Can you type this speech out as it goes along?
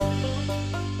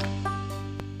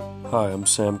Hi, I'm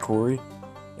Sam Corey,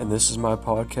 and this is my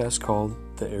podcast called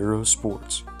The Arrow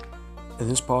Sports. In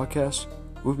this podcast,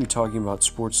 we'll be talking about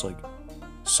sports like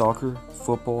soccer,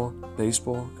 football,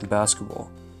 baseball, and basketball.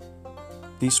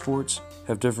 These sports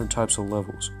have different types of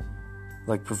levels,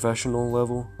 like professional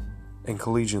level and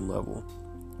collegiate level.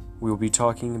 We will be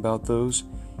talking about those,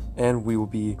 and we will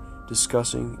be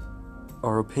discussing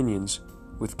our opinions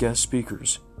with guest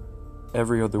speakers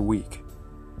every other week.